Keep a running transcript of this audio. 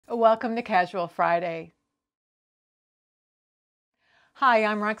Welcome to Casual Friday. Hi,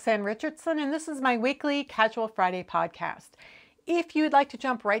 I'm Roxanne Richardson, and this is my weekly Casual Friday podcast. If you'd like to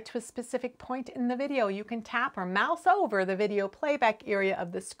jump right to a specific point in the video, you can tap or mouse over the video playback area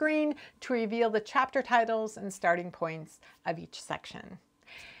of the screen to reveal the chapter titles and starting points of each section.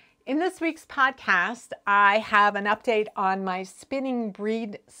 In this week's podcast, I have an update on my spinning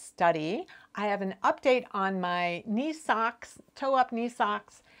breed study. I have an update on my knee socks, toe-up knee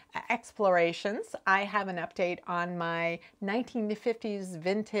socks explorations. I have an update on my 1950s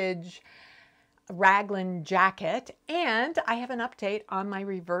vintage RAGLAN jacket, and I have an update on my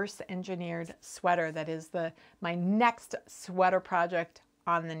reverse engineered sweater that is my next sweater project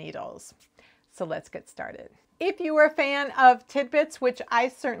on the needles. So let's get started. If you are a fan of tidbits, which I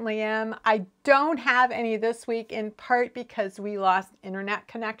certainly am, I don't have any this week, in part because we lost internet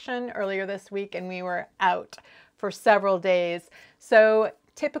connection earlier this week and we were out for several days. So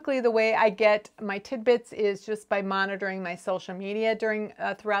typically the way I get my tidbits is just by monitoring my social media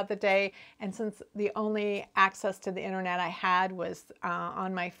throughout the day. And since the only access to the internet I had was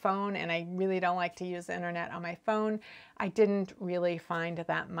on my phone, and I really don't like to use the internet on my phone, I didn't really find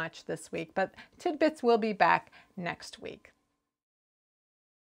that much this week. But tidbits will be back next week.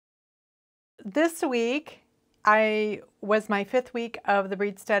 This week was my 5th week of the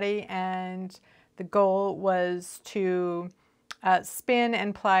breed study, and the goal was to spin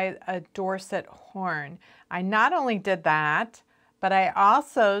and ply a Dorset horn. I not only did that, but I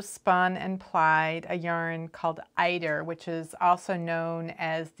also spun and plied a yarn called eider, which is also known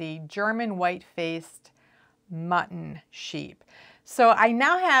as the German white-faced mutton sheep. So I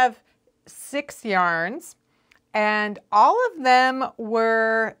now have 6 yarns, and all of them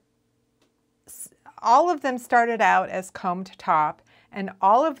started out as combed top, and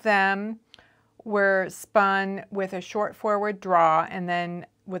all of them were spun with a short forward draw and then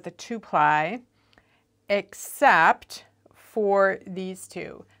with a 2-ply, except for these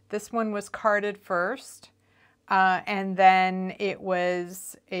two. This one was carded first, and then it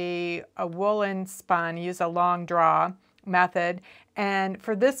was a woolen spun, use a long draw method. And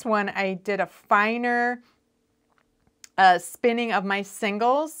for this one, I did a finer spinning of my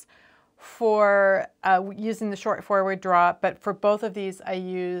singles for using the short forward draw, but for both of these I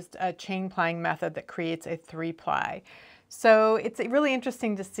used a chain plying method that creates a 3-ply. So it's really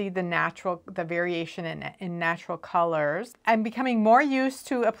interesting to see the variation in natural colors. I'm becoming more used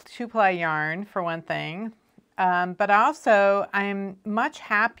to a 2-ply yarn, for one thing, but also I'm much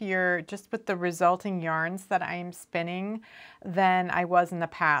happier just with the resulting yarns that I'm spinning than I was in the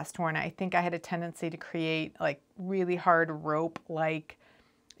past, when I think I had a tendency to create like really hard rope-like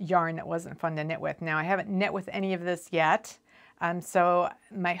yarn that wasn't fun to knit with. Now I haven't knit with any of this yet, so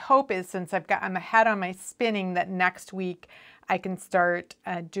my hope is, since I'm ahead on my spinning, that next week I can start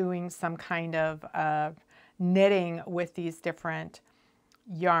doing some kind of knitting with these different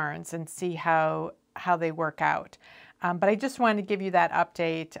yarns and see how they work out. But I just wanted to give you that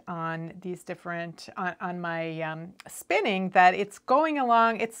update on these different, on my spinning, that it's going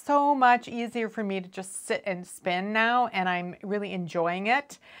along. It's so much easier for me to just sit and spin now, and I'm really enjoying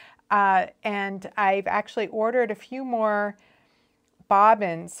it. And I've actually ordered a few more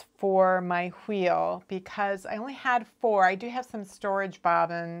bobbins for my wheel because I only had 4. I do have some storage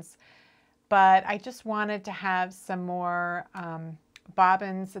bobbins, but I just wanted to have some more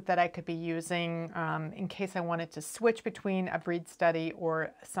bobbins that I could be using in case I wanted to switch between a breed study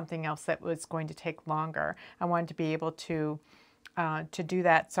or something else that was going to take longer. I wanted to be able to do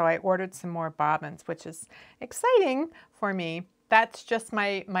that, so I ordered some more bobbins, which is exciting for me. That's just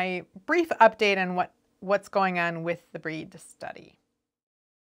my brief update on what's going on with the breed study.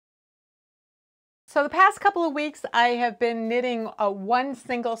 So the past couple of weeks I have been knitting one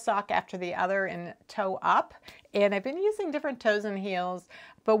single sock after the other in toe up, and I've been using different toes and heels,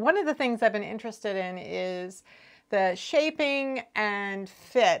 but one of the things I've been interested in is the shaping and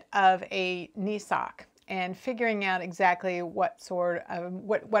fit of a knee sock, and figuring out exactly what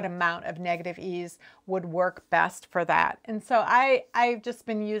amount of negative ease would work best for that. And so I've just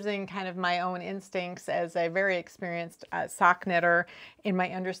been using kind of my own instincts as a very experienced sock knitter in my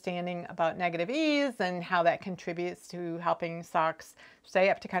understanding about negative ease and how that contributes to helping socks stay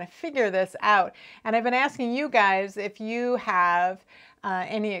up, to kind of figure this out. And I've been asking you guys if you have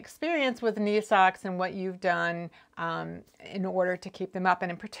any experience with knee socks and what you've done in order to keep them up.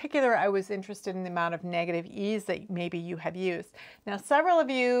 And in particular, I was interested in the amount of negative ease that maybe you have used. Now, several of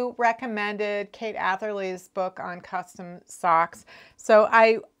you recommended Kate Atherley's book on custom socks. So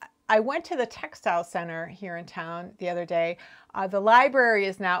I went to the textile center here in town the other day. The library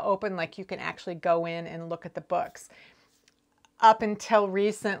is now open, like you can actually go in and look at the books. up until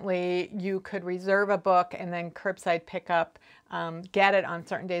recently, you could reserve a book and then curbside pickup, get it on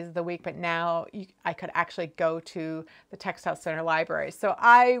certain days of the week, but now I could actually go to the Textile Center library. So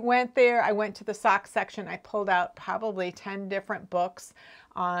I went there, I went to the sock section, I pulled out probably 10 different books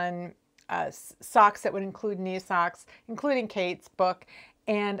on socks that would include knee socks, including Kate's book,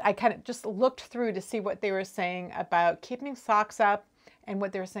 and I kind of just looked through to see what they were saying about keeping socks up and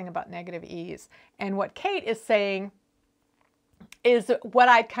what they were saying about negative ease. And what Kate is saying is what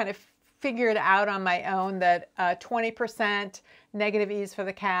I kind of figured out on my own, that 20% negative ease for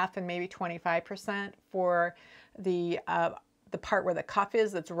the calf and maybe 25% for the part where the cuff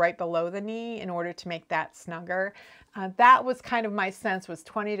is, that's right below the knee, in order to make that snugger. That was kind of my sense, was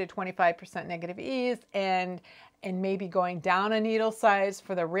 20 to 25% negative ease, and maybe going down a needle size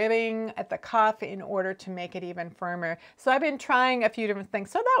for the ribbing at the cuff in order to make it even firmer. So I've been trying a few different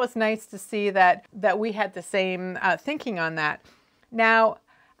things. So that was nice to see that we had the same thinking on that. Now,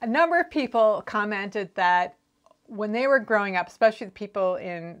 a number of people commented that when they were growing up, especially the people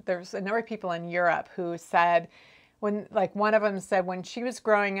there's a number of people in Europe who said, like one of them said when she was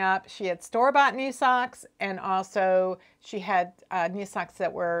growing up, she had store-bought knee socks, and also she had knee socks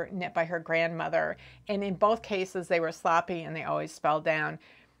that were knit by her grandmother. And in both cases, they were sloppy and they always fell down.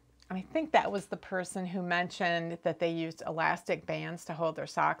 And I think that was the person who mentioned that they used elastic bands to hold their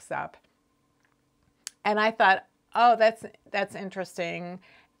socks up. And I thought, oh, that's interesting.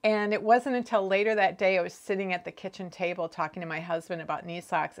 And it wasn't until later that day I was sitting at the kitchen table talking to my husband about knee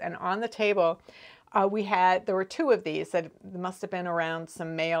socks, and on the table there were two of these that must have been around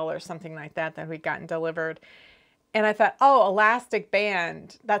some mail or something like that we'd gotten delivered. And I thought, oh, elastic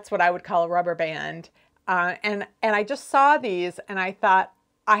band, that's what I would call a rubber band. And I just saw these and I thought,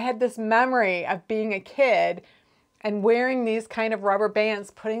 I had this memory of being a kid and wearing these kind of rubber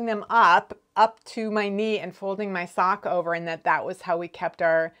bands, putting them up to my knee and folding my sock over, and that was how we kept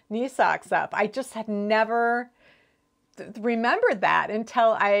our knee socks up. I just had never remembered that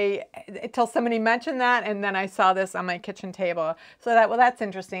until somebody mentioned that, and then I saw this on my kitchen table. So well, that's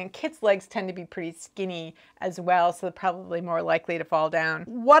interesting. And kids' legs tend to be pretty skinny as well, so they're probably more likely to fall down.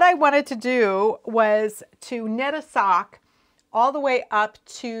 What I wanted to do was to knit a sock all the way up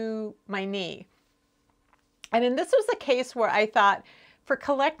to my knee. And then this was a case where I thought, for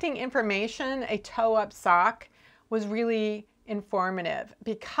collecting information, a toe-up sock was really informative,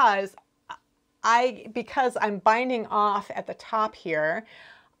 because I'm binding off at the top here.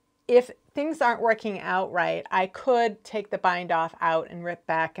 If things aren't working out right, I could take the bind off out and rip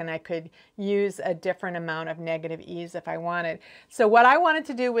back, and I could use a different amount of negative ease if I wanted. So what I wanted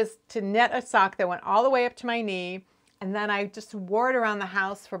to do was to knit a sock that went all the way up to my knee, and then I just wore it around the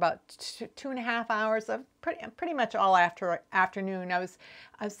house for about 2.5 hours, of pretty much all afternoon. I was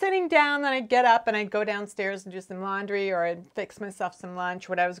sitting down, then I'd get up and I'd go downstairs and do some laundry, or I'd fix myself some lunch,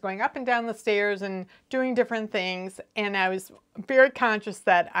 when I was going up and down the stairs and doing different things. And I was very conscious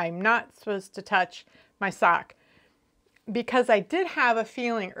that I'm not supposed to touch my sock, because I did have a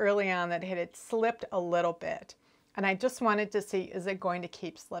feeling early on that it had slipped a little bit. And I just wanted to see, is it going to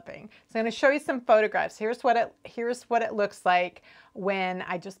keep slipping? So I'm going to show you some photographs. Here's what it looks like when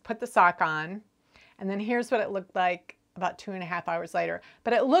I just put the sock on. And then here's what it looked like about 2.5 hours later.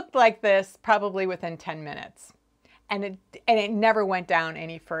 But it looked like this probably within 10 minutes. And it never went down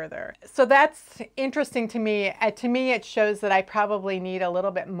any further. So that's interesting to me. To me, it shows that I probably need a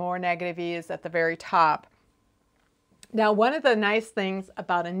little bit more negative ease at the very top. Now, one of the nice things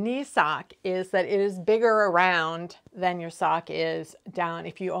about a knee sock is that it is bigger around than your sock is down,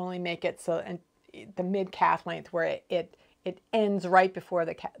 if you only make it so the mid-calf length, where it ends right before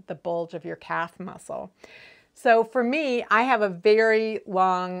the bulge of your calf muscle. So for me, I have a very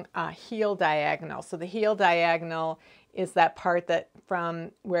long heel diagonal. So the heel diagonal is that part that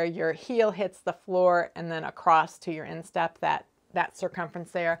from where your heel hits the floor and then across to your instep, that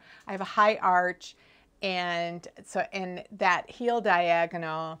circumference there. I have a high arch. And that heel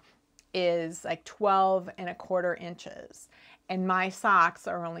diagonal is like 12.25 inches. And my socks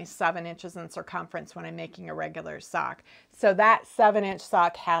are only 7 inches in circumference when I'm making a regular sock. So that 7-inch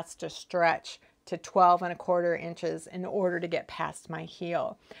sock has to stretch to 12.25 inches in order to get past my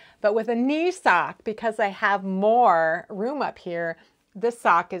heel. But with a knee sock, because I have more room up here, this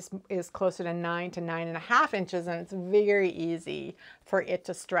sock is closer to 9 to 9.5 inches, and it's very easy for it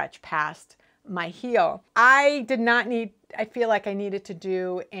to stretch past my heel. I feel like I needed to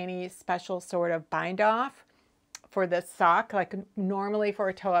do any special sort of bind off for this sock. Like normally for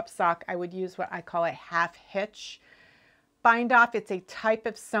a toe-up sock, I would use what I call a half-hitch bind off. It's a type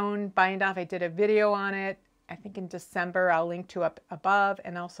of sewn bind off. I did a video on it, I think in December. I'll link to up above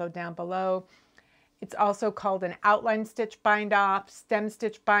and also down below. It's also called an outline stitch bind off, stem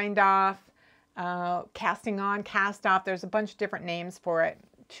stitch bind off, casting on, cast off. There's a bunch of different names for it.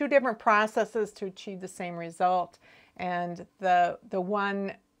 2 different processes to achieve the same result. And the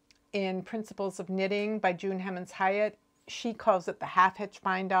one in Principles of Knitting by June Hemmons Hyatt, she calls it the half-hitch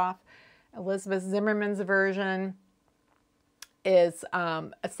bind off. Elizabeth Zimmerman's version is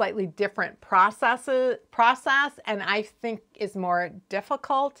a slightly different process, and I think is more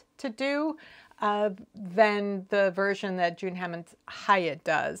difficult to do than the version that June Hemmons Hyatt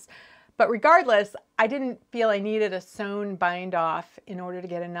does. But regardless, I didn't feel I needed a sewn bind off in order to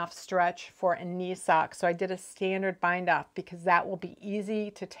get enough stretch for a knee sock. So I did a standard bind off because that will be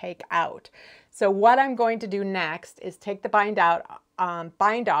easy to take out. So what I'm going to do next is take the bind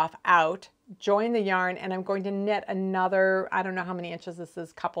off out, join the yarn, and I'm going to knit another, I don't know how many inches this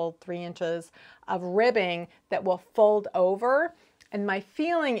is, couple, 3 inches of ribbing that will fold over. And my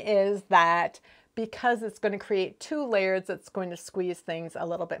feeling is that because it's going to create 2 layers, it's going to squeeze things a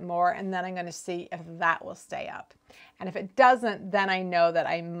little bit more, and then I'm going to see if that will stay up. And if it doesn't, then I know that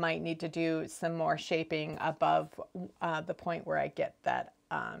I might need to do some more shaping above the point where I get that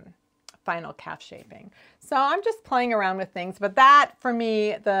final calf shaping. So I'm just playing around with things, but that for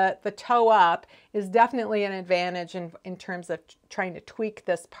me, the toe up is definitely an advantage in terms of trying to tweak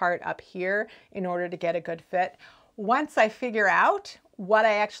this part up here in order to get a good fit. Once I figure out what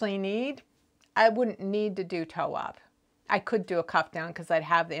I actually need, I wouldn't need to do toe up. I could do a cuff down because I'd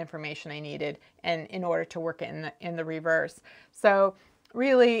have the information I needed and in order to work it in the reverse. So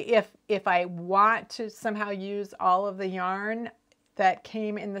really, if I want to somehow use all of the yarn that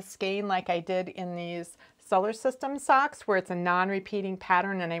came in the skein like I did in these Solar System socks where it's a non-repeating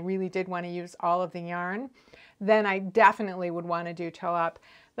pattern and I really did want to use all of the yarn, then I definitely would want to do toe up.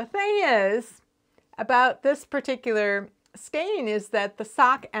 The thing is about this particular skein is that the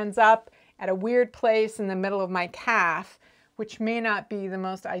sock ends up at a weird place in the middle of my calf, which may not be the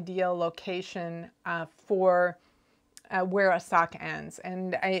most ideal location for where a sock ends.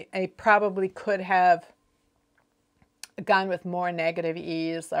 And I probably could have gone with more negative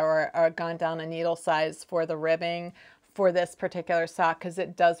ease or gone down a needle size for the ribbing for this particular sock because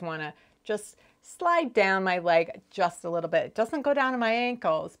it does want to just slide down my leg just a little bit. It doesn't go down to my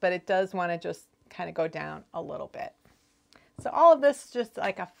ankles, but it does want to just kind of go down a little bit. So all of this is just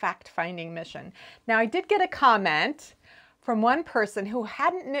like a fact-finding mission. Now I did get a comment from one person who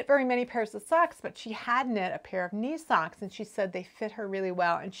hadn't knit very many pairs of socks, but she had knit a pair of knee socks and she said they fit her really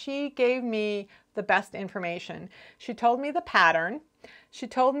well. And she gave me the best information. She told me the pattern. She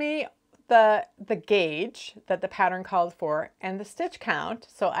told me the gauge that the pattern called for and the stitch count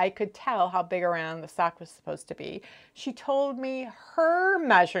so I could tell how big around the sock was supposed to be. She told me her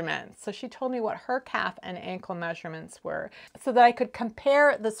measurements. So she told me what her calf and ankle measurements were so that I could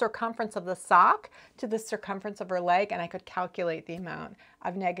compare the circumference of the sock to the circumference of her leg and I could calculate the amount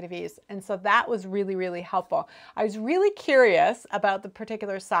of negative ease. And so that was really, really helpful. I was really curious about the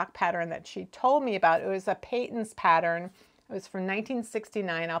particular sock pattern that she told me about. It was a Peyton's pattern. It was from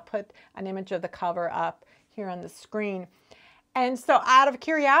 1969. I'll put an image of the cover up here on the screen. And so out of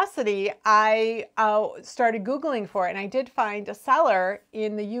curiosity, I started Googling for it, and I did find a seller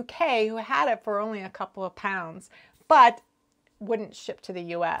in the UK who had it for only a couple of pounds, but wouldn't ship to the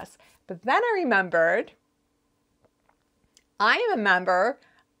US. But then I remembered I am a member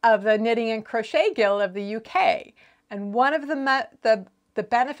of the Knitting and Crochet Guild of the UK, and one of the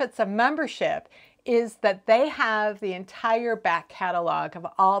benefits of membership is that they have the entire back catalog of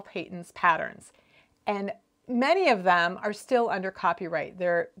all Peyton's patterns. And many of them are still under copyright.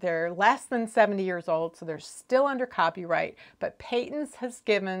 They're less than 70 years old, so they're still under copyright. But Peyton's has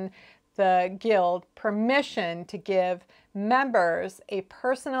given the Guild permission to give members a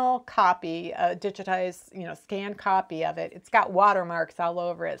personal copy, a digitized, scanned copy of it. It's got watermarks all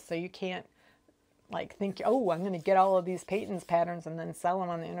over it, so you can't like think, oh, I'm going to get all of these Peyton's patterns and then sell them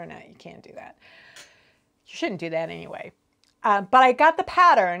on the internet. You can't do that. You shouldn't do that anyway. But I got the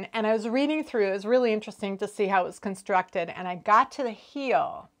pattern and I was reading through. It was really interesting to see how it was constructed. And I got to the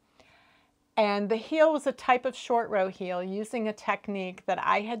heel. And the heel was a type of short row heel using a technique that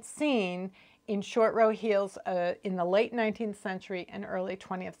I had seen in short row heels in the late 19th century and early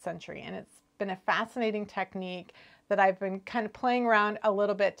 20th century. And it's been a fascinating technique that I've been kind of playing around a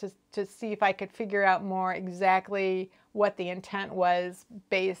little bit to see if I could figure out more exactly what the intent was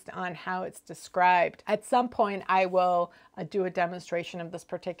based on how it's described. At some point I will do a demonstration of this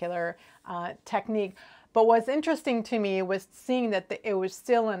particular technique. But what's interesting to me was seeing that it was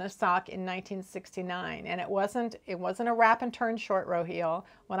still in a sock in 1969, and it wasn't a wrap and turn short row heel.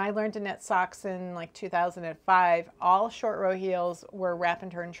 When I learned to knit socks in like 2005, all short row heels were wrap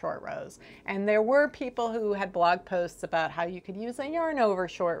and turn short rows. And there were people who had blog posts about how you could use a yarn over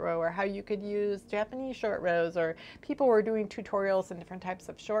short row, or how you could use Japanese short rows, or people were doing tutorials in different types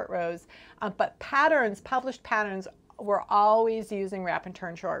of short rows. But patterns, published patterns, we're always using wrap and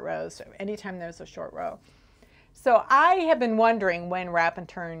turn short rows anytime there's a short row. So I have been wondering when wrap and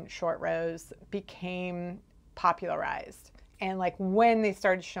turn short rows became popularized, and like when they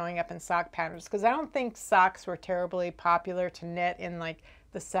started showing up in sock patterns, because I don't think socks were terribly popular to knit in like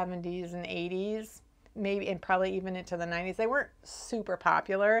the 70s and 80s, maybe, and probably even into the 90s. They weren't super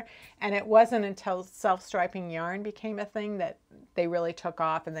popular, and it wasn't until self-striping yarn became a thing that they really took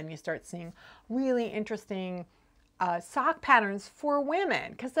off, and then you start seeing really interesting sock patterns for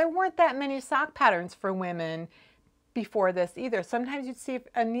women, because there weren't that many sock patterns for women before this either. Sometimes you'd see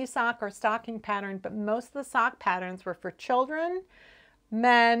a knee sock or stocking pattern, but most of the sock patterns were for children,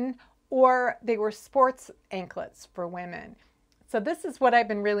 men, or they were sports anklets for women. So this is what I've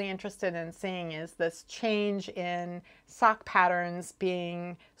been really interested in seeing, is this change in sock patterns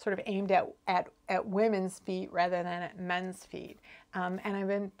being sort of aimed at women's feet rather than at men's feet. And I've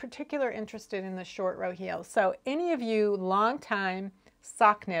been particularly interested in the short row heel. So any of you longtime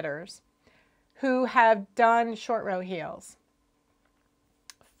sock knitters who have done short row heels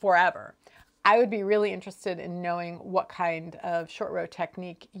forever, I would be really interested in knowing what kind of short row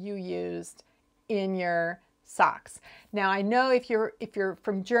technique you used in your socks. Now I know if you're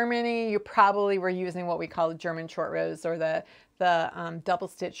from Germany, you probably were using what we call the German short rows, or the double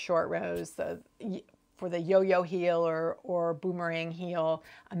stitch short rows for the yo-yo heel or boomerang heel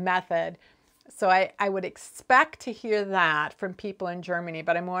method. So I would expect to hear that from people in Germany,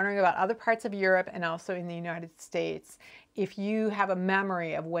 but I'm wondering about other parts of Europe and also in the United States, if you have a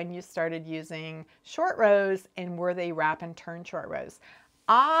memory of when you started using short rows, and were they wrap and turn short rows.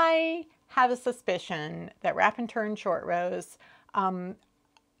 I have a suspicion that wrap and turn short rows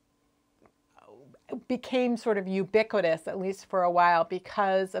became sort of ubiquitous, at least for a while,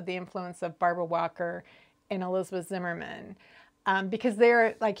 because of the influence of Barbara Walker and Elizabeth Zimmerman, because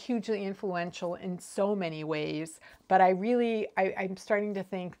they're like hugely influential in so many ways. But I'm starting to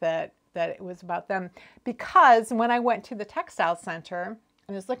think that it was about them, because when I went to the Textile Center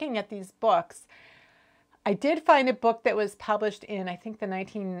and was looking at these books, I did find a book that was published in, I think,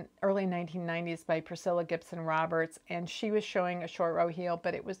 the early 1990s by Priscilla Gibson Roberts, and she was showing a short row heel,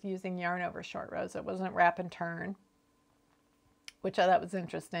 but it was using yarn over short rows. It wasn't wrap and turn, which I thought was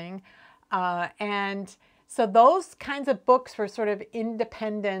interesting. And so those kinds of books were sort of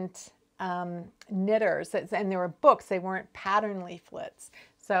independent knitters, and they were books, they weren't pattern leaflets.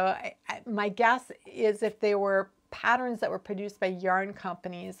 So my guess is if they were patterns that were produced by yarn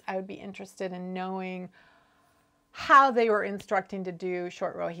companies, I would be interested in knowing how they were instructing to do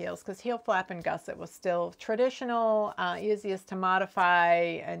short row heels, because heel flap and gusset was still traditional, easiest to modify,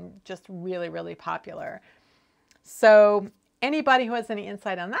 and just really, really popular. So anybody who has any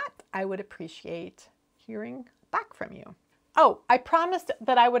insight on that, I would appreciate hearing back from you. Oh, I promised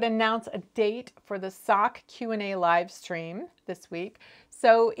that I would announce a date for the sock Q&A live stream this week.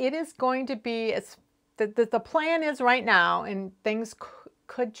 So it is going to be, the plan is right now, and things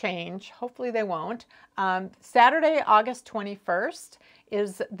could change. Hopefully they won't. Saturday, August 21st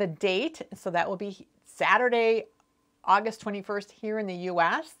is the date. So that will be Saturday, August 21st here in the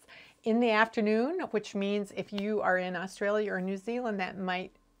US in the afternoon, which means if you are in Australia or New Zealand, that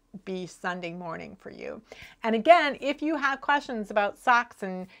might be Sunday morning for you. And again, if you have questions about socks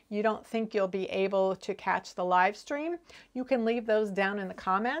and you don't think you'll be able to catch the live stream, you can leave those down in the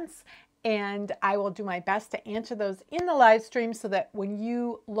comments, and I will do my best to answer those in the live stream, so that when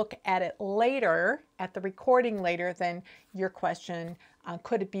you look at it later, at the recording later, then your question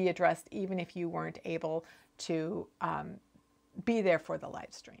could be addressed even if you weren't able to be there for the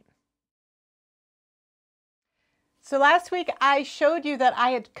live stream. So last week I showed you that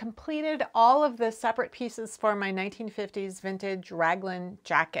I had completed all of the separate pieces for my 1950s vintage raglan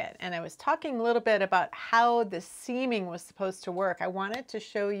jacket, and I was talking a little bit about how the seaming was supposed to work. I wanted to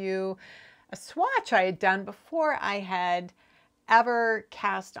show you a swatch I had done before I had ever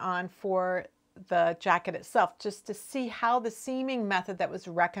cast on for the jacket itself, just to see how the seaming method that was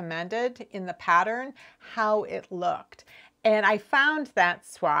recommended in the pattern, how it looked. And I found that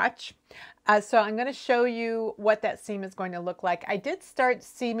swatch. So I'm going to show you what that seam is going to look like. I did start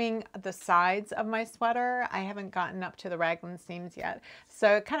seaming the sides of my sweater. I haven't gotten up to the raglan seams yet.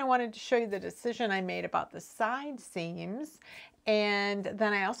 So I kind of wanted to show you the decision I made about the side seams. And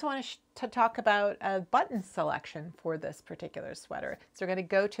then I also want to talk about a button selection for this particular sweater. So we're going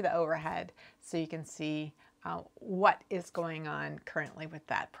to go to the overhead so you can see what is going on currently with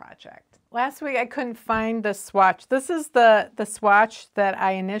that project. Last week I couldn't find the swatch. This is the swatch that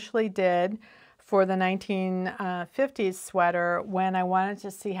I initially did for the 1950s sweater when I wanted to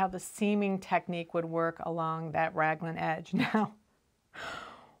see how the seaming technique would work along that raglan edge. Now,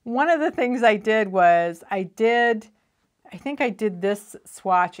 one of the things I did was I think I did this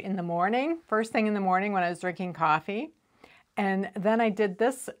swatch in the morning, first thing in the morning when I was drinking coffee. And then I did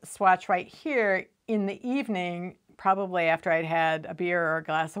this swatch right here in the evening, probably after I'd had a beer or a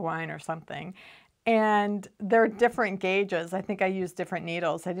glass of wine or something. And they're different gauges. I think I used different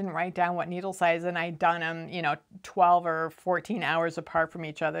needles. I didn't write down what needle size, and I'd done them, you know, 12 or 14 hours apart from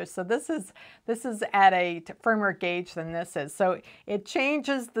each other. So this is at a firmer gauge than this is. So it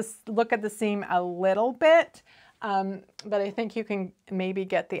changes the look of the seam a little bit, but I think you can maybe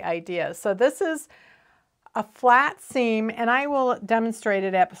get the idea. So this is a flat seam, and I will demonstrate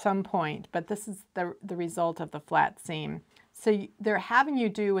it at some point, but this is the result of the flat seam. So they're having you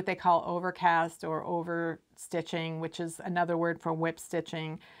do what they call overcast or over stitching, which is another word for whip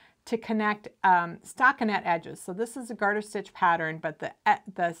stitching, to connect stockinette edges. So this is a garter stitch pattern, but the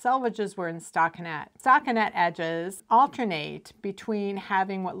selvages were in stockinette. Stockinette edges alternate between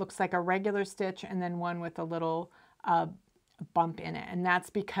having what looks like a regular stitch and then one with a little bump in it. And that's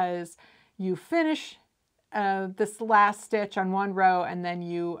because you finish this last stitch on one row and then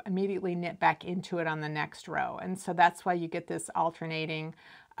you immediately knit back into it on the next row. And so that's why you get this alternating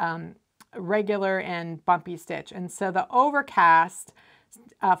regular and bumpy stitch. And so the overcast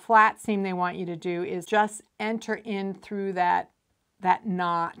flat seam they want you to do is just enter in through that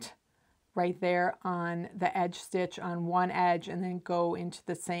knot right there on the edge stitch on one edge, and then go into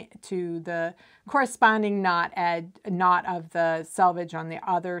the corresponding knot of the selvage on the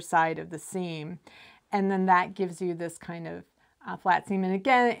other side of the seam. And then that gives you this kind of flat seam. And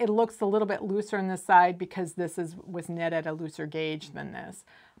again, it looks a little bit looser on this side because this was knit at a looser gauge than this.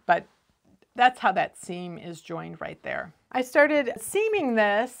 But that's how that seam is joined right there. I started seaming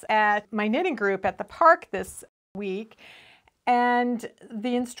this at my knitting group at the park this week. And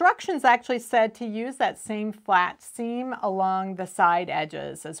the instructions actually said to use that same flat seam along the side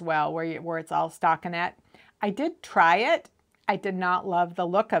edges as well, where it's all stockinette. I did try it. I did not love the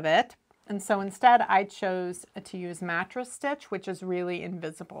look of it. And so instead I chose to use mattress stitch, which is really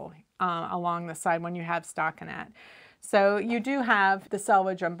invisible along the side when you have stockinette. So you do have the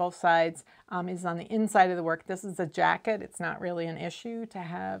selvage on both sides is on the inside of the work. This is a jacket. It's not really an issue to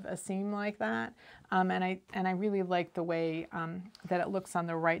have a seam like that. And I really like the way that it looks on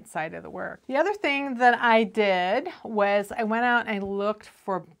the right side of the work. The other thing that I did was I went out and I looked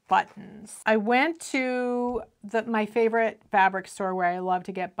for buttons. I went to my favorite fabric store where I love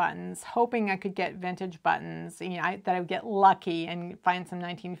to get buttons, hoping I could get vintage buttons, you know, that I would get lucky and find some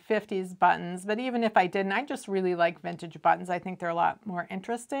 1950s buttons. But even if I didn't, I just really like vintage buttons. I think they're a lot more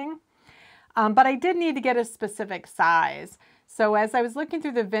interesting. But I did need to get a specific size. So as I was looking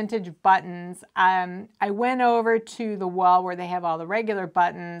through the vintage buttons, I went over to the wall where they have all the regular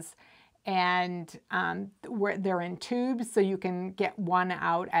buttons, and where they're in tubes, so you can get one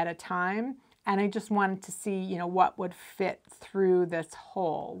out at a time. And I just wanted to see, you know, what would fit through this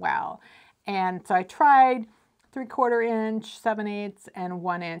hole well. And so I tried 3/4 inch, 7/8, and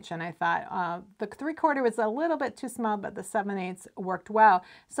 1 inch. And I thought the 3/4 was a little bit too small, but the 7/8 worked well.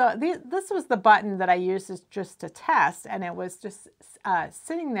 So this was the button that I used just to test, and it was just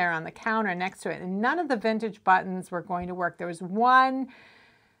sitting there on the counter next to it. And none of the vintage buttons were going to work. There was one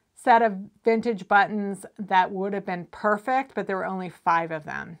set of vintage buttons that would have been perfect, but there were only 5 of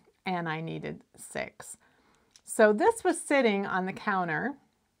them, and I needed 6. So this was sitting on the counter.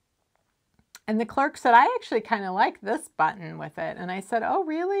 And the clerk said, I actually kind of like this button with it. And I said, oh,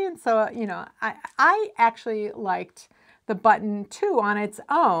 really? And so, you know, I actually liked the button too on its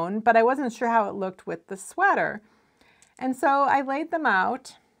own, but I wasn't sure how it looked with the sweater. And so I laid them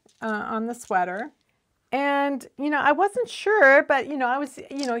out on the sweater. And, you know, I wasn't sure, but, you know,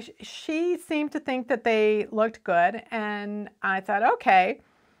 she seemed to think that they looked good. And I thought, okay.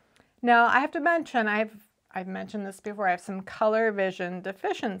 Now, I have to mention, I've mentioned this before, I have some color vision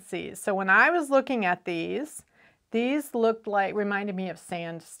deficiencies. So when I was looking at these reminded me of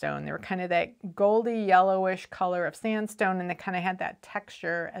sandstone. They were kind of that goldy yellowish color of sandstone, and they kind of had that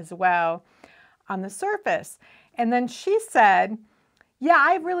texture as well on the surface. And then she said, yeah,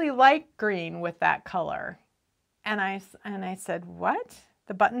 I really like green with that color. And I said, what?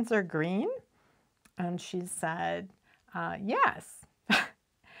 The buttons are green? And she said, yes.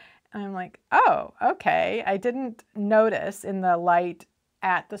 And I'm like, oh, okay. I didn't notice in the light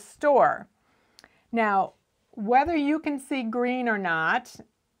at the store. Now, whether you can see green or not,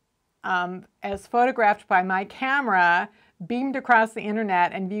 as photographed by my camera, beamed across the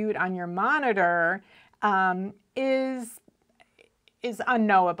internet and viewed on your monitor, is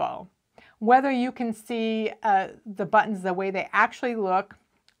unknowable. Whether you can see the buttons the way they actually look,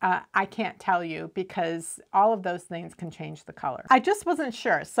 I can't tell you, because all of those things can change the color. I just wasn't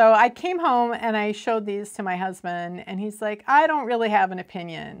sure. So I came home and I showed these to my husband, and he's like, I don't really have an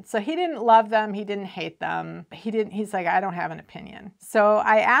opinion. So he didn't love them. He didn't hate them. He's like, I don't have an opinion. So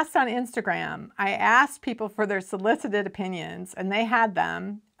I asked on Instagram, I asked people for their solicited opinions, and they had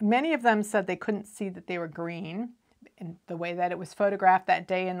them. Many of them said they couldn't see that they were green in the way that it was photographed that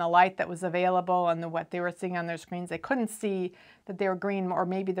day in the light that was available, and what they were seeing on their screens. They couldn't see that they were green, or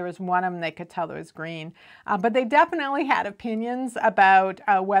maybe there was one of them they could tell it was green. But they definitely had opinions about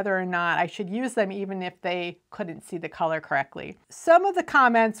whether or not I should use them, even if they couldn't see the color correctly. Some of the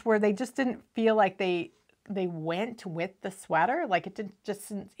comments were they just didn't feel like they went with the sweater. Like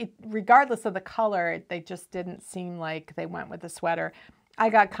regardless of the color, they just didn't seem like they went with the sweater. I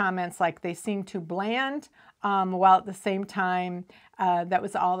got comments like they seemed too bland, while at the same time, that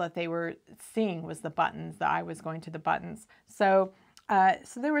was all that they were seeing was the buttons, the eye was going to the buttons. So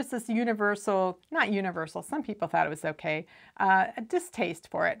there was this not universal, some people thought it was okay, a distaste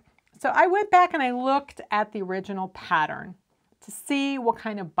for it. So I went back and I looked at the original pattern to see what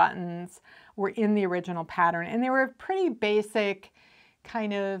kind of buttons were in the original pattern. And they were pretty basic,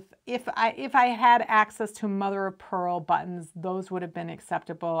 kind of, if I had access to mother of pearl buttons, those would have been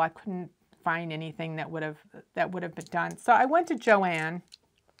acceptable. I couldn't find anything that would have been done. So I went to Joann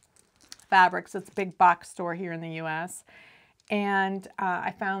Fabrics. It's a big box store here in the US. And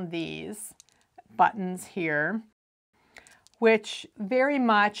I found these buttons here, which very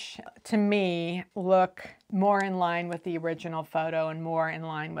much to me look more in line with the original photo and more in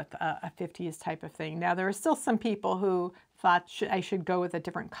line with a 50s type of thing. Now, there are still some people who thought I should go with a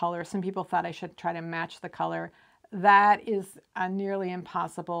different color. Some people thought I should try to match the color. That is a nearly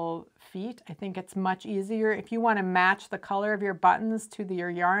impossible feat. I think it's much easier. If you want to match the color of your buttons to your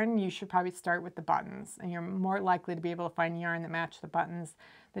yarn, you should probably start with the buttons, and you're more likely to be able to find yarn that match the buttons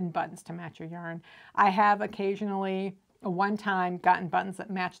than buttons to match your yarn. I have occasionally, one time, gotten buttons that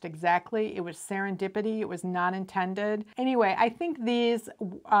matched exactly. It was serendipity. It was not intended. Anyway, I think these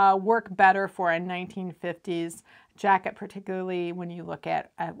work better for a 1950s jacket, particularly when you look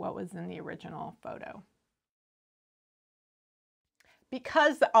at what was in the original photo.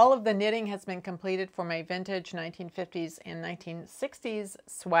 Because all of the knitting has been completed for my vintage 1950s and 1960s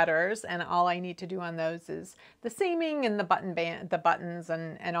sweaters, and all I need to do on those is the seaming and the buttons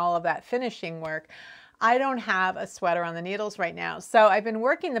and all of that finishing work, I don't have a sweater on the needles right now. So I've been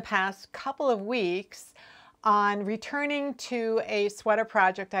working the past couple of weeks on returning to a sweater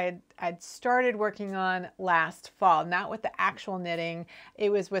project I'd started working on last fall, not with the actual knitting.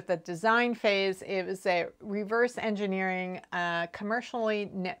 It was with the design phase. It was a reverse engineering, commercially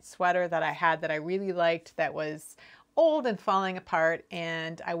knit sweater that I had that I really liked, that was old and falling apart,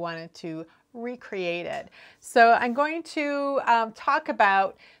 and I wanted to recreate it. So I'm going to talk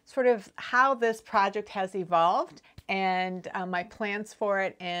about sort of how this project has evolved and my plans for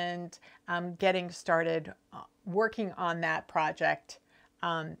it, and getting started working on that project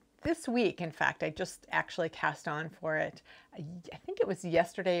this week. In fact, I just actually cast on for it. I think it was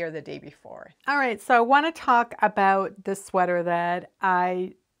yesterday or the day before. All right, so I want to talk about this sweater that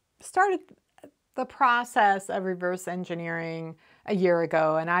I started the process of reverse engineering a year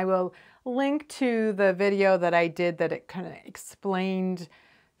ago, and I will link to the video that I did that it kind of explained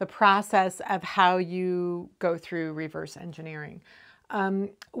the process of how you go through reverse engineering.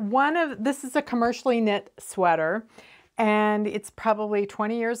 This is a commercially knit sweater, and it's probably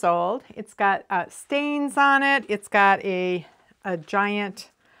 20 years old. It's got stains on it. It's got a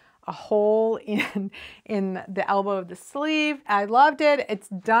giant hole in the elbow of the sleeve. I loved it. It's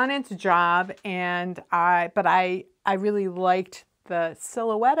done its job, and I really liked the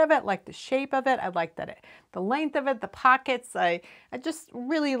silhouette of it, like the shape of it. I liked the length of it, the pockets. I just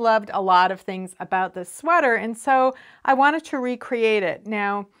really loved a lot of things about this sweater, and so I wanted to recreate it.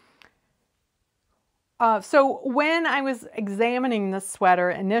 Now, so when I was examining this sweater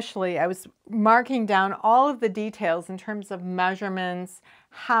initially, I was marking down all of the details in terms of measurements,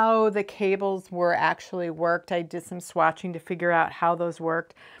 how the cables were actually worked. I did some swatching to figure out how those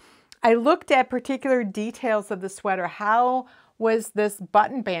worked. I looked at particular details of the sweater. How was this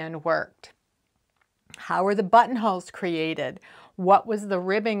button band worked? How were the buttonholes created? What was the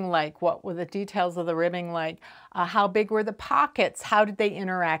ribbing like? What were the details of the ribbing like? How big were the pockets? How did they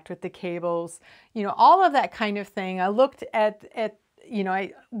interact with the cables? You know, all of that kind of thing. I looked at you know,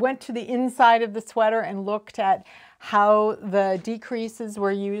 I went to the inside of the sweater and looked at how the decreases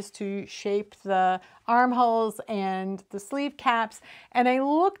were used to shape the armholes and the sleeve caps. And I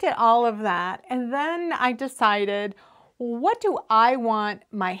looked at all of that, and then I decided, what do I want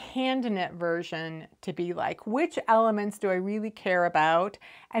my hand knit version to be like? Which elements do I really care about,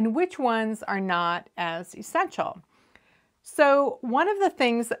 and which ones are not as essential? So one of the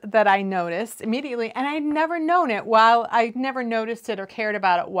things that I noticed immediately, and I'd never known it while I'd never noticed it or cared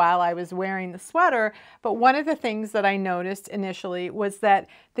about it while I was wearing the sweater, but one of the things that I noticed initially was that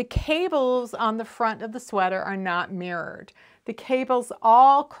the cables on the front of the sweater are not mirrored. The cables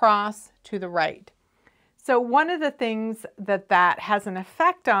all cross to the right. So one of the things that has an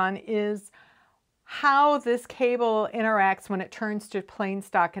effect on is how this cable interacts when it turns to plain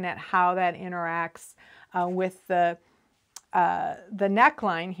stockinette, how that interacts with the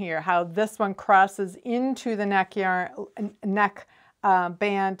neckline here, how this one crosses into the neck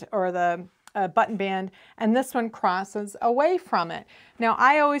band or the button band, and this one crosses away from it. Now,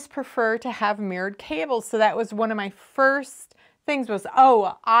 I always prefer to have mirrored cables, so that was one of my first things was,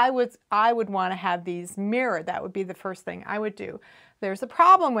 oh, I would want to have these mirrored. That would be the first thing I would do. There's a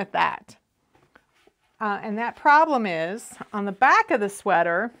problem with that. And that problem is, on the back of the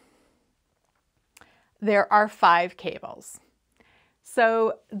sweater, there are 5 cables.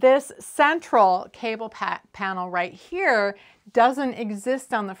 So this central cable panel right here doesn't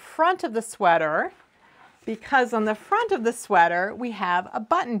exist on the front of the sweater, because on the front of the sweater we have a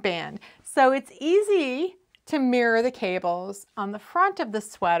button band. So it's easy to mirror the cables on the front of the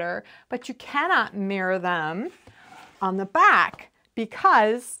sweater, but you cannot mirror them on the back,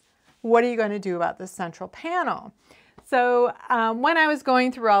 because what are you going to do about the central panel? So when I was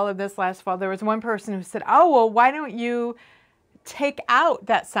going through all of this last fall, there was one person who said, oh, well, why don't you take out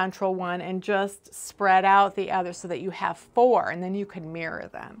that central one and just spread out the other so that you have 4, and then you can mirror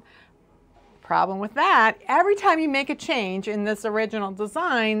them. Problem with that, every time you make a change in this original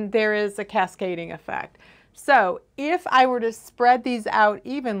design, there is a cascading effect. So if I were to spread these out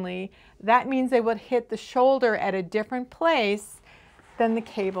evenly, that means they would hit the shoulder at a different place than the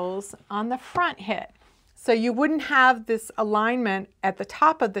cables on the front hit. So you wouldn't have this alignment at the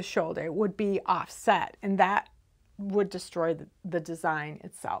top of the shoulder. It would be offset, and that would destroy the design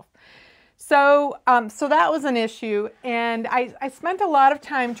itself. So, so that was an issue, and I spent a lot of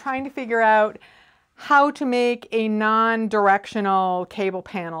time trying to figure out how to make a non-directional cable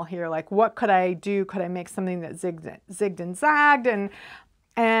panel here. Like, what could I do? Could I make something that zigged and zagged?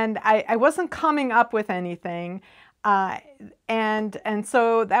 And I wasn't coming up with anything. And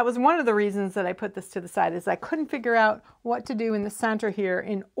so that was one of the reasons that I put this to the side, is I couldn't figure out what to do in the center here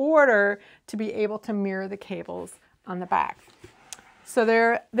in order to be able to mirror the cables on the back. So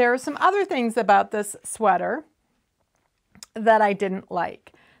there are some other things about this sweater that I didn't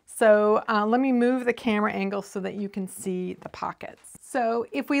like. So let me move the camera angle so that you can see the pockets. So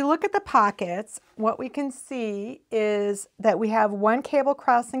if we look at the pockets, what we can see is that we have one cable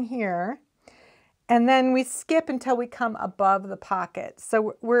crossing here, and then we skip until we come above the pocket.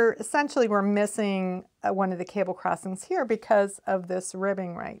 So we're missing one of the cable crossings here because of this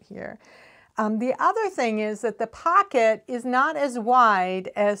ribbing right here. The other thing is that the pocket is not as wide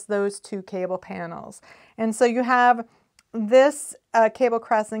as those 2 cable panels. And so you have this cable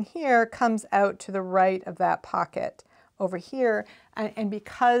crossing here comes out to the right of that pocket over here. And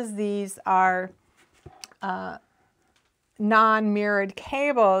because these are non-mirrored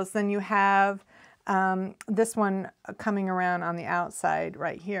cables, then you have this one coming around on the outside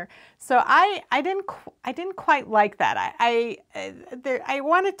right here. So I didn't quite like that. I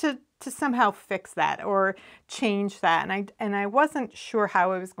wanted to somehow fix that or change that, and I wasn't sure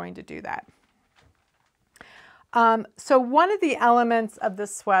how I was going to do that. So one of the elements of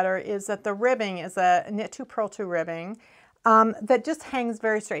this sweater is that the ribbing is a knit 2 purl 2 ribbing that just hangs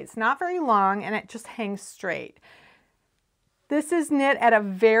very straight. It's not very long, and it just hangs straight. This is knit at a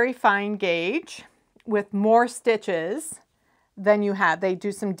very fine gauge with more stitches than you have. They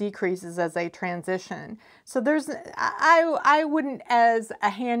do some decreases as they transition. So I wouldn't, as a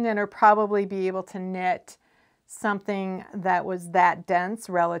hand knitter, probably be able to knit something that was that dense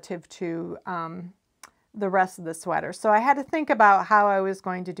relative to the rest of the sweater. So I had to think about how I was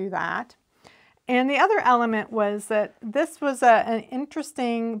going to do that. And the other element was that this was an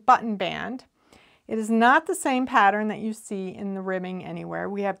interesting button band. It is not the same pattern that you see in the ribbing anywhere.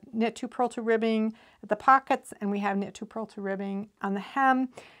 We have knit 2, purl 2 ribbing at the pockets, and we have knit 2, purl 2 ribbing on the hem.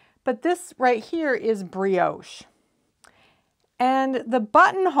 But this right here is brioche. And the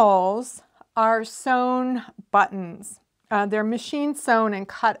buttonholes are sewn buttons. They're machine sewn and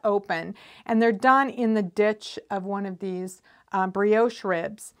cut open, and they're done in the ditch of one of these brioche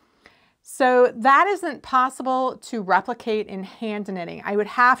ribs. So that isn't possible to replicate in hand knitting. I would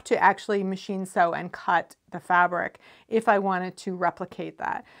have to actually machine sew and cut the fabric if I wanted to replicate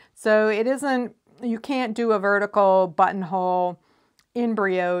that. So it isn't, you can't do a vertical buttonhole in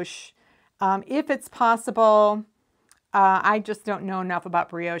brioche. If it's possible, I just don't know enough about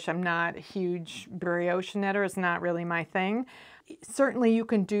brioche. I'm not a huge brioche knitter. It's not really my thing. Certainly you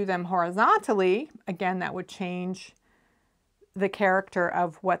can do them horizontally. Again, that would change the character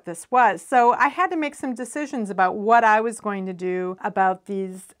of what this was. So I had to make some decisions about what I was going to do about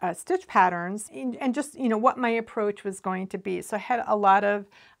these stitch patterns and just, you know, what my approach was going to be. So I had a lot of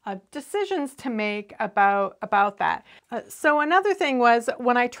decisions to make about that. So another thing was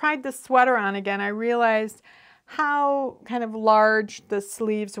when I tried this sweater on again, I realized how kind of large the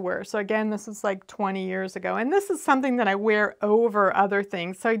sleeves were. So again, this is like 20 years ago, and this is something that I wear over other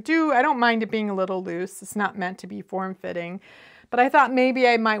things. So I don't mind it being a little loose. It's not meant to be form-fitting, but I thought maybe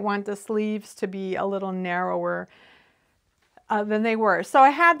I might want the sleeves to be a little narrower than they were. So I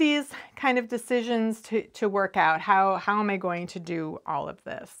had these kind of decisions to work out. How am I going to do all of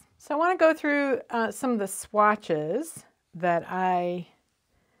this? So I want to go through some of the swatches that I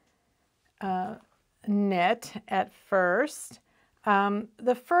knit at first.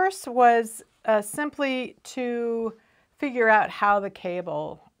 The first was simply to figure out how the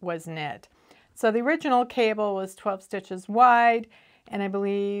cable was knit. So the original cable was 12 stitches wide, and I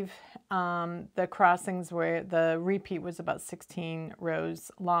believe the crossings were, the repeat was about 16 rows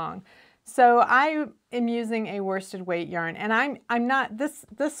long. So I am using a worsted weight yarn, and I'm not, this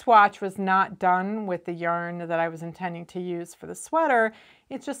swatch was not done with the yarn that I was intending to use for the sweater.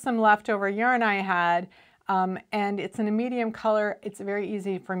 It's just some leftover yarn I had, and it's in a medium color. It's very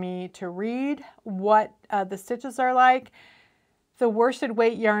easy for me to read what the stitches are like. The worsted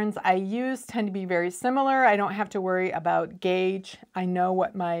weight yarns I use tend to be very similar. I don't have to worry about gauge. I know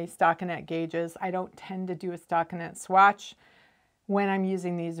what my stockinette gauge is. I don't tend to do a stockinette swatch when I'm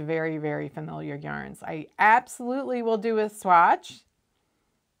using these very, very familiar yarns. I absolutely will do a swatch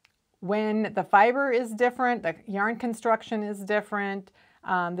when the fiber is different, the yarn construction is different.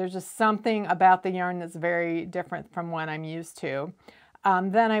 There's just something about the yarn that's very different from what I'm used to.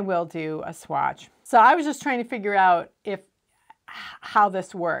 Then I will do a swatch. So I was just trying to figure out how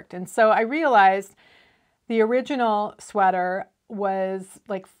this worked. And so I realized the original sweater was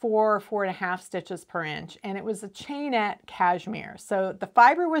like 4 or 4.5 stitches per inch, and it was a chainette cashmere. So the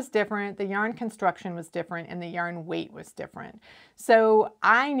fiber was different, the yarn construction was different, and the yarn weight was different. So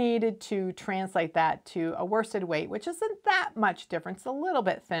I needed to translate that to a worsted weight, which isn't that much different. It's a little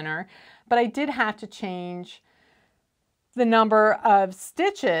bit thinner, but I did have to change the number of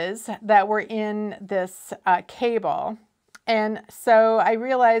stitches that were in this cable. And so I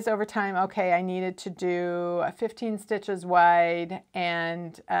realized over time, okay, I needed to do 15 stitches wide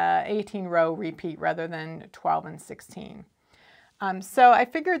and 18 row repeat rather than 12 and 16. So I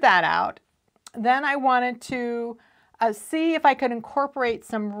figured that out. Then I wanted to see if I could incorporate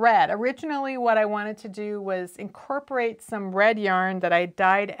some red. Originally what I wanted to do was incorporate some red yarn that I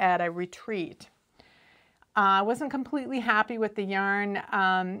dyed at a retreat. I wasn't completely happy with the yarn.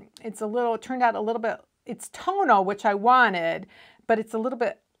 It turned out a little bit, it's tonal, which I wanted, but it's a little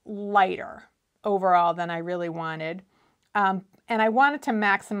bit lighter overall than I really wanted. And I wanted to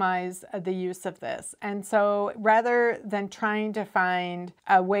maximize the use of this. And so rather than trying to find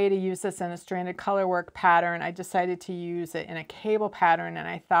a way to use this in a stranded colorwork pattern, I decided to use it in a cable pattern, and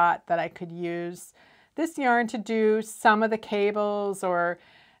I thought that I could use this yarn to do some of the cables or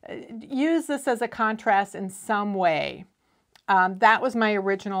use this as a contrast in some way. That was my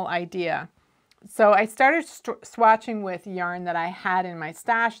original idea. So I started swatching with yarn that I had in my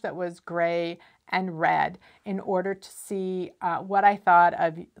stash that was gray and red in order to see what I thought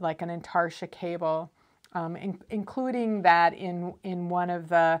of like an intarsia cable, including that in one of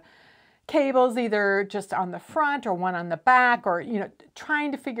the cables, either just on the front or one on the back, or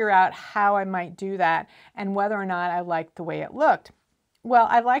trying to figure out how I might do that and whether or not I liked the way it looked. Well,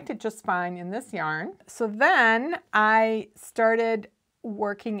 I liked it just fine in this yarn. So then I started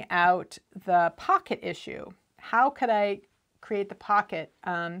working out the pocket issue. How could I create the pocket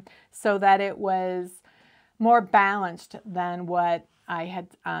so that it was more balanced than what I had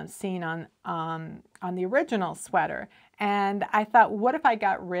seen on the original sweater? And I thought, what if I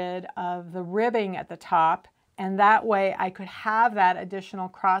got rid of the ribbing at the top, and that way I could have that additional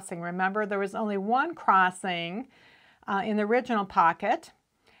crossing. Remember, there was only one crossing in the original pocket,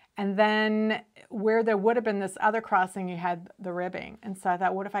 and then where there would have been this other crossing, you had the ribbing. And so I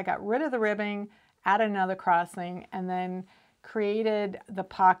thought, what if I got rid of the ribbing, added another crossing, and then created the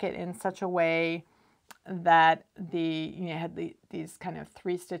pocket in such a way that you had these kind of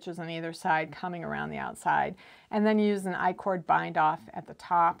 3 stitches on either side coming around the outside, and then use an I-cord bind off at the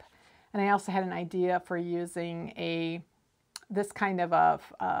top. And I also had an idea for using this kind of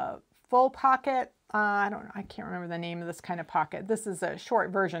a full pocket. I can't remember the name of this kind of pocket. This is a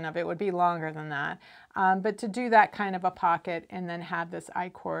short version of it. It would be longer than that. But to do that kind of a pocket and then have this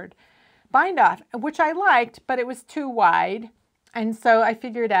I-cord bind off, which I liked, but it was too wide. And so I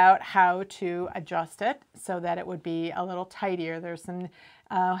figured out how to adjust it so that it would be a little tighter. There's some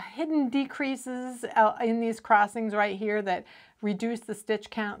hidden decreases in these crossings right here that reduce the stitch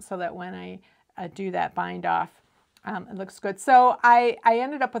count so that when I do that bind off, it looks good. So I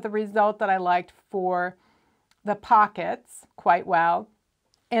ended up with a result that I liked for the pockets quite well.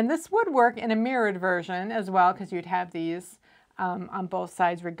 And this would work in a mirrored version as well, because you'd have these on both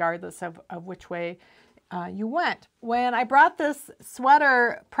sides regardless of which way you went. When I brought this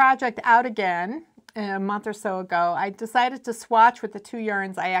sweater project out again a month or so ago, I decided to swatch with the 2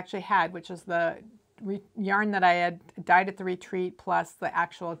 yarns I actually had, which is the yarn that I had dyed at the retreat plus the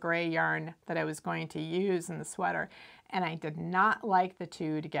actual gray yarn that I was going to use in the sweater. And I did not like the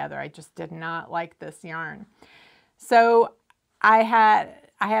 2 together. I just did not like this yarn. So I had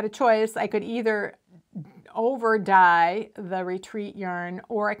a choice. I could either over dye the retreat yarn,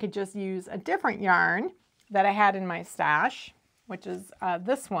 or I could just use a different yarn that I had in my stash, which is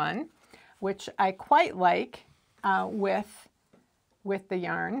this one, which I quite like with the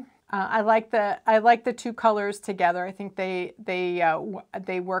yarn. I like the 2 colors together. I think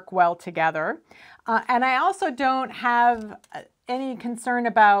they work well together. And I also don't have any concern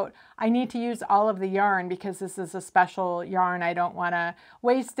about I need to use all of the yarn because this is a special yarn. I don't want to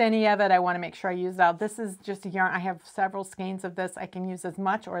waste any of it. I want to make sure I use it all. This is just a yarn. I have several skeins of this. I can use as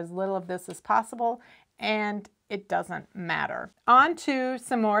much or as little of this as possible, and it doesn't matter. On to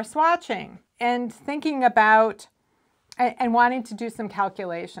some more swatching and thinking about and wanting to do some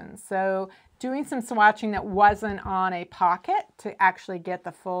calculations. So doing some swatching that wasn't on a pocket to actually get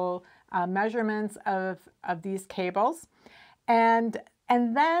the full measurements of these cables. And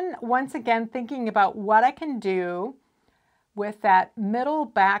then once again thinking about what I can do with that middle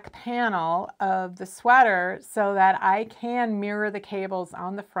back panel of the sweater so that I can mirror the cables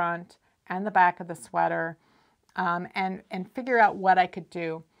on the front and the back of the sweater, and figure out what I could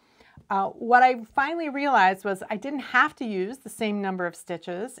do. What I finally realized was I didn't have to use the same number of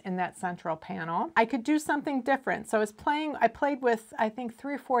stitches in that central panel. I could do something different. So I played with, I think,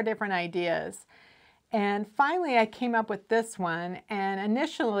 3 or 4 different ideas. And finally I came up with this one. And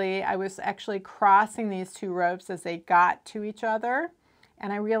initially I was actually crossing these 2 ropes as they got to each other.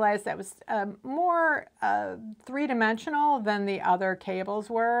 And I realized that was more 3-dimensional than the other cables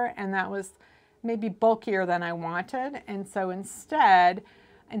were. And that was maybe bulkier than I wanted. And so instead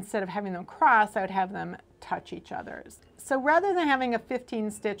of having them cross, I would have them touch each other. So rather than having a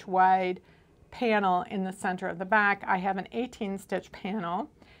 15-stitch wide panel in the center of the back, I have an 18-stitch panel.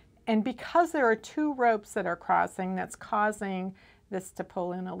 And because there are 2 ropes that are crossing, that's causing this to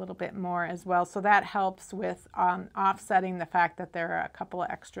pull in a little bit more as well. So that helps with offsetting the fact that there are a couple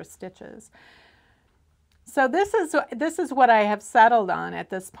of extra stitches. So this is what I have settled on at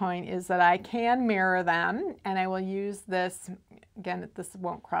this point, is that I can mirror them, and I will use this. Again, this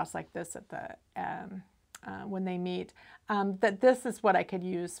won't cross like this at the when they meet. That this is what I could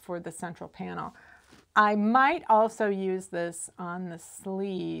use for the central panel. I might also use this on the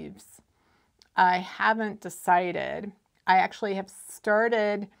sleeves. I haven't decided. I actually have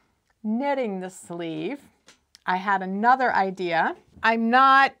started knitting the sleeve. I had another idea. I'm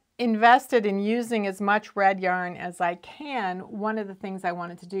not invested in using as much red yarn as I can. One of the things I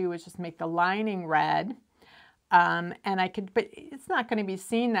wanted to do was just make the lining red. And I could, but it's not going to be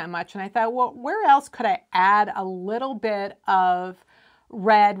seen that much. And I thought, well, where else could I add a little bit of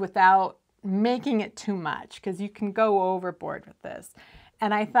red without making it too much? Because you can go overboard with this.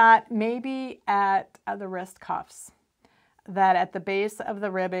 And I thought maybe at the wrist cuffs, that at the base of the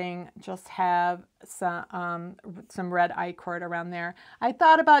ribbing, just have some red I-cord around there. I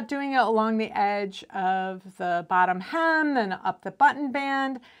thought about doing it along the edge of the bottom hem and up the button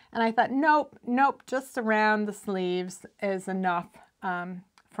band. And I thought, nope, just around the sleeves is enough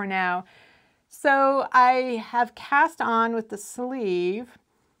for now. So I have cast on with the sleeve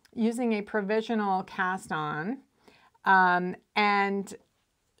using a provisional cast on. and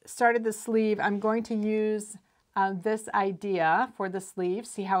started the sleeve. I'm going to use this idea for the sleeve,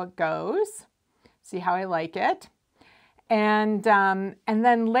 see how it goes, see how I like it. And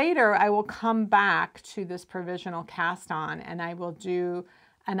then later I will come back to this provisional cast on and I will do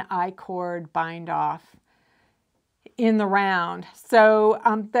an I-cord bind off in the round. So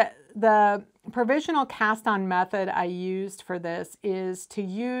the provisional cast on method I used for this is to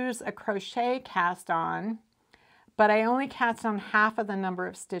use a crochet cast on, but I only cast on half of the number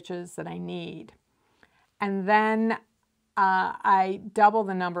of stitches that I need. And then I double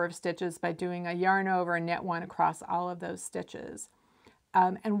the number of stitches by doing a yarn over and knit one across all of those stitches.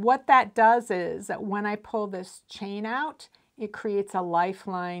 And what that does is that when I pull this chain out, it creates a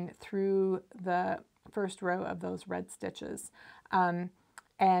lifeline through the first row of those red stitches. And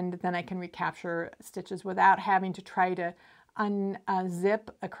then I can recapture stitches without having to try to unzip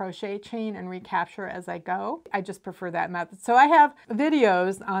a crochet chain and recapture as I go. I just prefer that method. So I have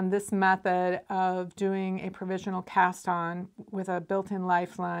videos on this method of doing a provisional cast on with a built-in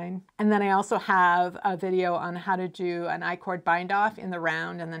lifeline. And then I also have a video on how to do an I-cord bind off in the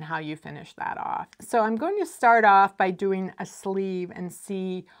round and then how you finish that off. So I'm going to start off by doing a sleeve and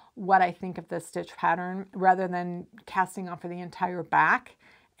see what I think of this stitch pattern rather than casting off for the entire back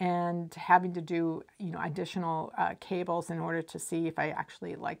and having to do, additional cables in order to see if I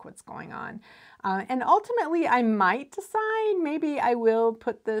actually like what's going on. And ultimately, I might decide maybe I will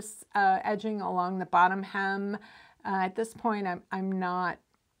put this edging along the bottom hem. At this point, I'm not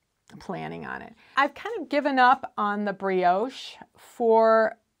planning on it. I've kind of given up on the brioche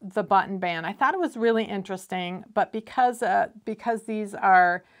for the button band. I thought it was really interesting, but because these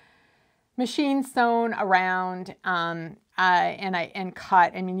are machine sewn around and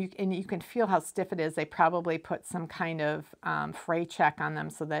cut. I mean, you can feel how stiff it is. They probably put some kind of fray check on them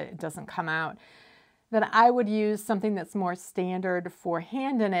so that it doesn't come out. Then I would use something that's more standard for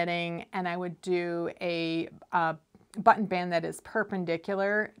hand knitting, and I would do a button band that is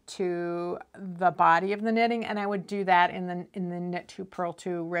perpendicular to the body of the knitting, and I would do that in the knit 2 purl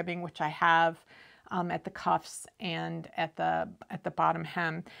 2 ribbing, which I have at the cuffs and at the bottom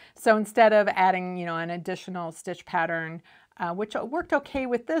hem. So instead of adding, an additional stitch pattern, which worked okay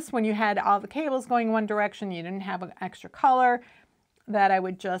with this when you had all the cables going one direction, you didn't have an extra color, that I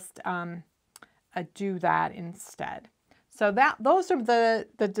would just do that instead. So those are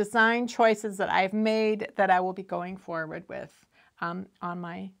the design choices that I've made that I will be going forward with on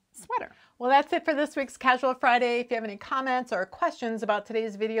my sweater. Well, that's it for this week's Casual Friday. If you have any comments or questions about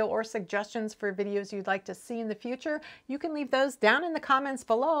today's video or suggestions for videos you'd like to see in the future, you can leave those down in the comments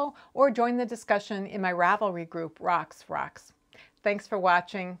below or join the discussion in my Ravelry group, Rocks. Thanks for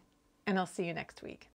watching, and I'll see you next week.